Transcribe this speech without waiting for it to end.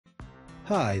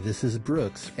Hi, this is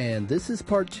Brooks, and this is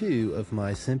part 2 of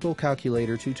my Simple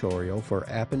Calculator tutorial for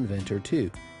App Inventor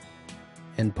 2.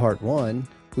 In part 1,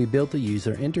 we built the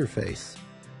user interface.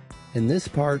 In this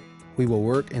part, we will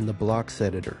work in the blocks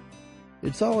editor.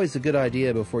 It's always a good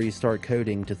idea before you start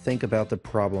coding to think about the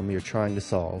problem you're trying to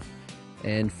solve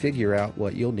and figure out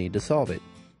what you'll need to solve it.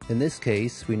 In this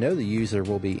case, we know the user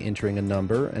will be entering a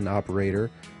number, an operator,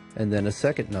 and then a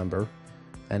second number,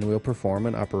 and we'll perform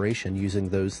an operation using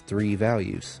those 3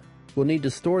 values. We'll need to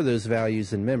store those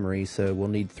values in memory, so we'll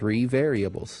need 3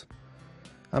 variables.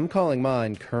 I'm calling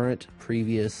mine current,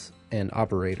 previous, and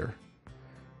operator.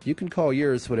 You can call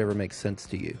yours whatever makes sense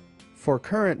to you. For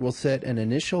current, we'll set an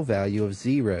initial value of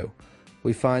 0.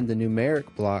 We find the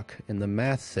numeric block in the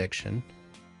math section.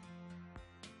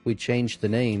 We change the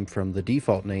name from the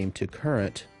default name to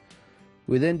current.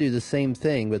 We then do the same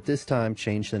thing, but this time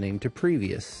change the name to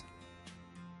previous.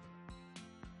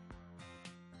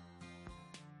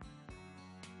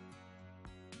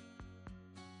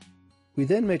 We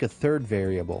then make a third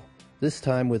variable, this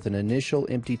time with an initial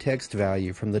empty text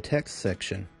value from the text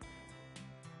section.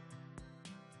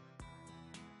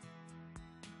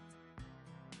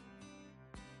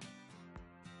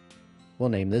 We'll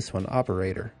name this one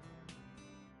operator.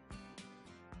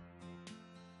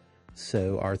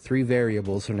 So our 3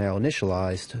 variables are now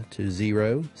initialized to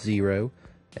 0, 0,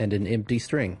 and an empty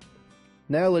string.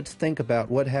 Now let's think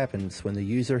about what happens when the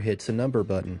user hits a number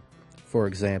button. For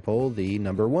example, the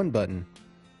number 1 button.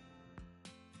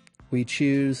 We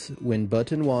choose when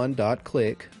button 1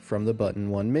 .click from the button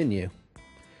 1 menu.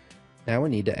 Now we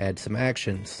need to add some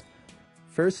actions.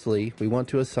 Firstly, we want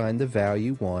to assign the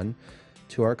value 1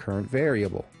 to our current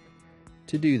variable.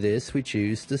 To do this, we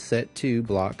choose the set to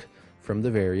block from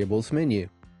the variables menu.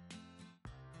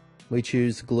 We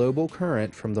choose global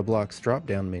current from the blocks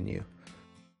drop-down menu.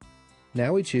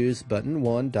 Now we choose button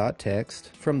 1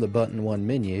 .text from the button 1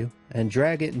 menu and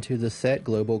drag it into the set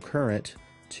global current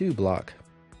to block.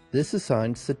 This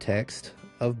assigns the text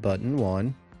of button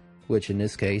 1, which in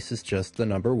this case is just the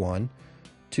number 1,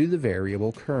 to the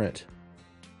variable current.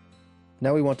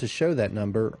 Now we want to show that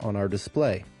number on our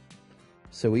display.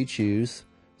 So we choose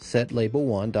set label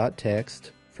 1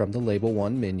 .text from the label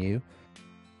 1 menu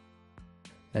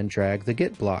and drag the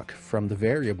get block from the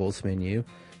variables menu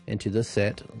into the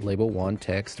set label 1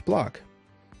 text block.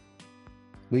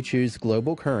 We choose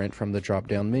global current from the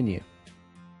drop-down menu.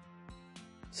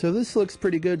 So this looks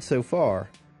pretty good so far,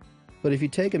 but if you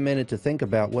take a minute to think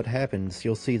about what happens,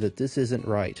 you'll see that this isn't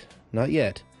right. Not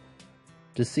yet.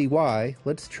 To see why,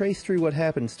 let's trace through what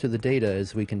happens to the data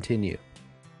as we continue.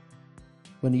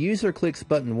 When a user clicks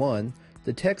button 1,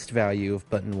 the text value of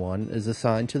button 1 is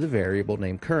assigned to the variable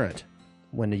named current.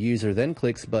 When a user then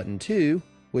clicks button 2,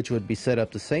 which would be set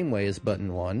up the same way as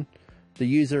button 1, the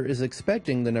user is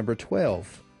expecting the number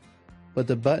 12. But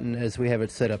the button, as we have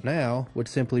it set up now, would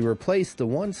simply replace the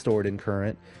 1 stored in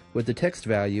current with the text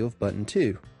value of button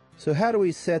 2. So how do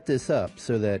we set this up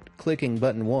so that clicking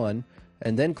button 1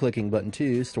 and then clicking button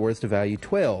 2 stores the value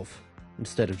 12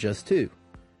 instead of just 2?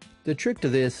 The trick to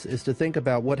this is to think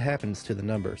about what happens to the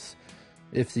numbers.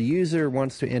 If the user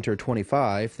wants to enter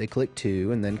 25, they click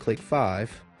 2 and then click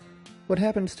 5. What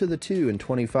happens to the 2 in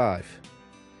 25?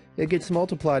 It gets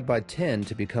multiplied by 10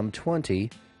 to become 20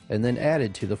 and then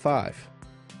added to the 5.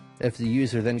 If the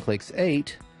user then clicks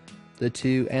 8, the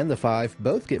 2 and the 5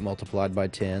 both get multiplied by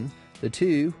 10. The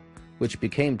 2, which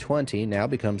became 20, now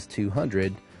becomes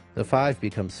 200. The 5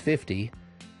 becomes 50,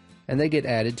 and they get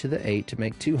added to the 8 to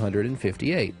make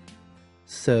 258.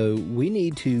 So we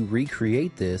need to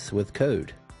recreate this with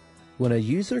code. When a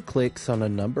user clicks on a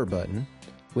number button,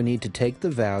 we need to take the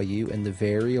value in the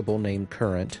variable named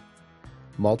current,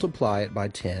 multiply it by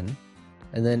 10,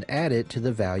 and then add it to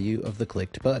the value of the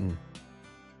clicked button.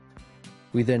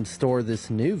 We then store this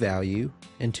new value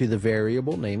into the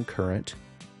variable named current,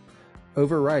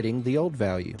 overwriting the old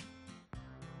value.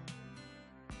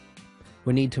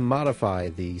 We need to modify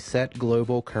the set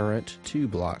global current to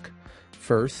block.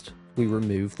 First, we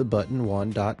remove the button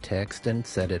 1 .text and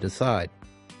set it aside.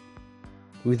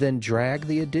 We then drag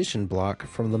the addition block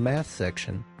from the math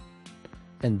section,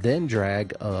 and then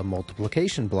drag a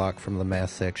multiplication block from the math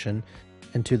section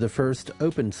into the first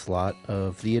open slot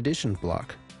of the addition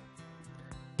block.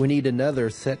 We need another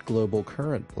set global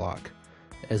current block.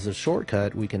 As a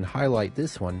shortcut, we can highlight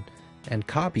this one and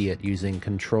copy it using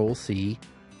Control-C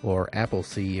or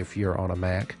Apple-C if you're on a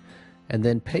Mac, and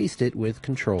then paste it with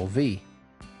Control-V.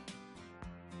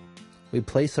 We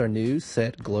place our new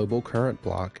set global current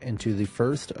block into the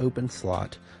first open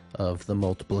slot of the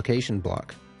multiplication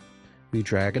block. We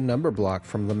drag a number block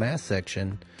from the math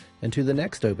section into the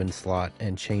next open slot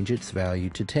and change its value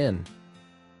to 10.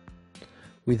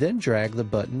 We then drag the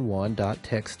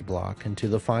button1.text block into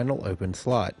the final open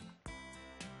slot.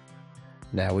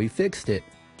 Now we fixed it.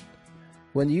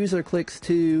 When the user clicks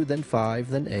 2, then 5,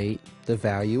 then 8, the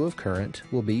value of current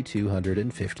will be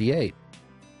 258.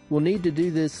 We'll need to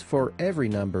do this for every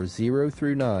number 0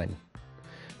 through 9.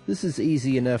 This is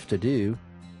easy enough to do.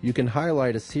 You can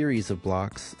highlight a series of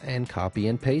blocks and copy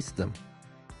and paste them.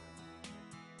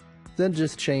 Then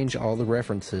just change all the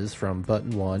references from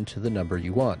button 1 to the number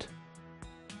you want.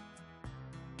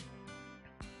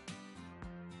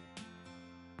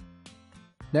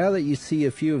 Now that you see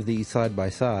a few of these side by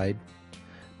side,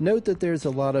 note that there's a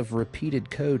lot of repeated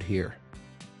code here.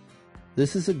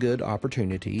 This is a good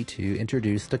opportunity to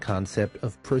introduce the concept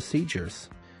of procedures.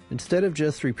 Instead of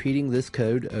just repeating this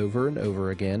code over and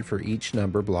over again for each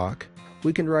number block,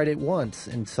 we can write it once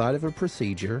inside of a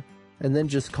procedure and then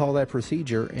just call that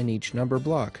procedure in each number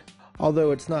block.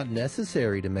 Although it's not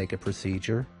necessary to make a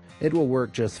procedure, it will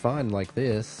work just fine like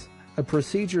this. A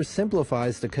procedure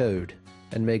simplifies the code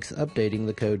and makes updating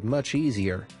the code much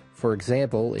easier. For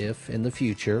example, if, in the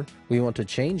future, we want to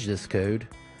change this code,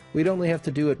 we'd only have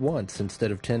to do it once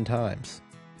instead of 10 times.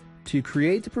 To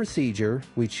create the procedure,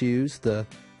 we choose the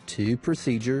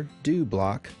ToProcedureDo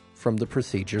block from the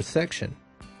Procedures section.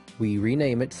 We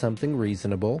rename it something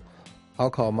reasonable. I'll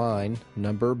call mine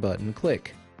Number Button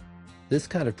Click. This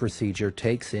kind of procedure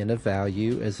takes in a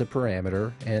value as a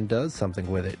parameter and does something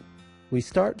with it. We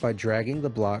start by dragging the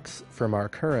blocks from our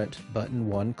current button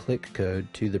 1 click code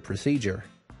to the procedure.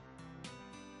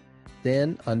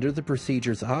 Then, under the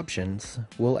procedure's options,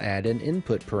 we'll add an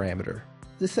input parameter.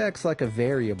 This acts like a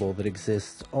variable that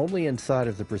exists only inside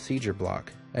of the procedure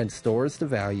block and stores the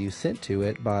value sent to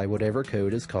it by whatever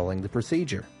code is calling the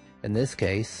procedure. In this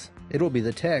case, it'll be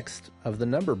the text of the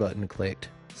number button clicked,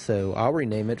 so I'll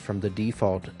rename it from the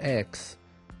default X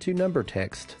to number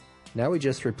text. Now we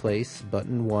just replace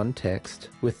button 1 text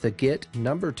with the get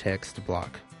number text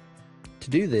block. To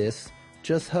do this,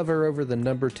 just hover over the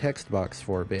number text box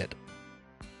for a bit.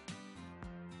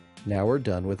 Now we're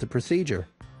done with the procedure.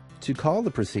 To call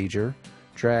the procedure,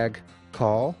 drag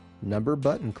call number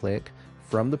button click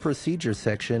from the procedure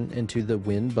section into the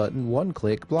when button 1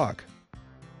 click block.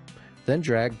 Then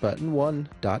drag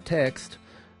button1.text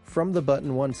from the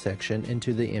button 1 section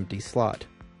into the empty slot.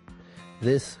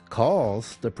 This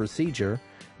calls the procedure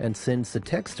and sends the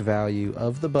text value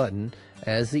of the button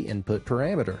as the input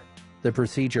parameter. The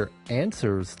procedure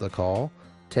answers the call,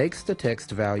 takes the text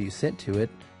value sent to it,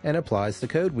 and applies the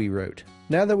code we wrote.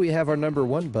 Now that we have our number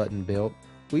 1 button built,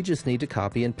 we just need to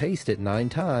copy and paste it 9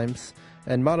 times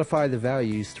and modify the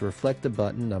values to reflect the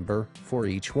button number for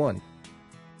each one.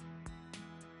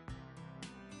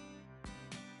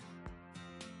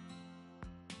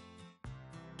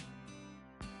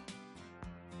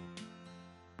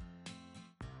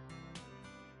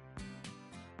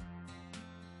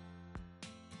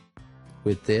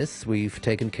 With this, we've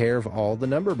taken care of all the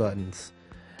number buttons,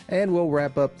 and we'll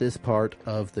wrap up this part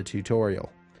of the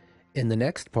tutorial. In the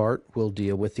next part, we'll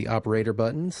deal with the operator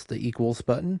buttons, the equals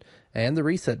button, and the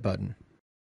reset button.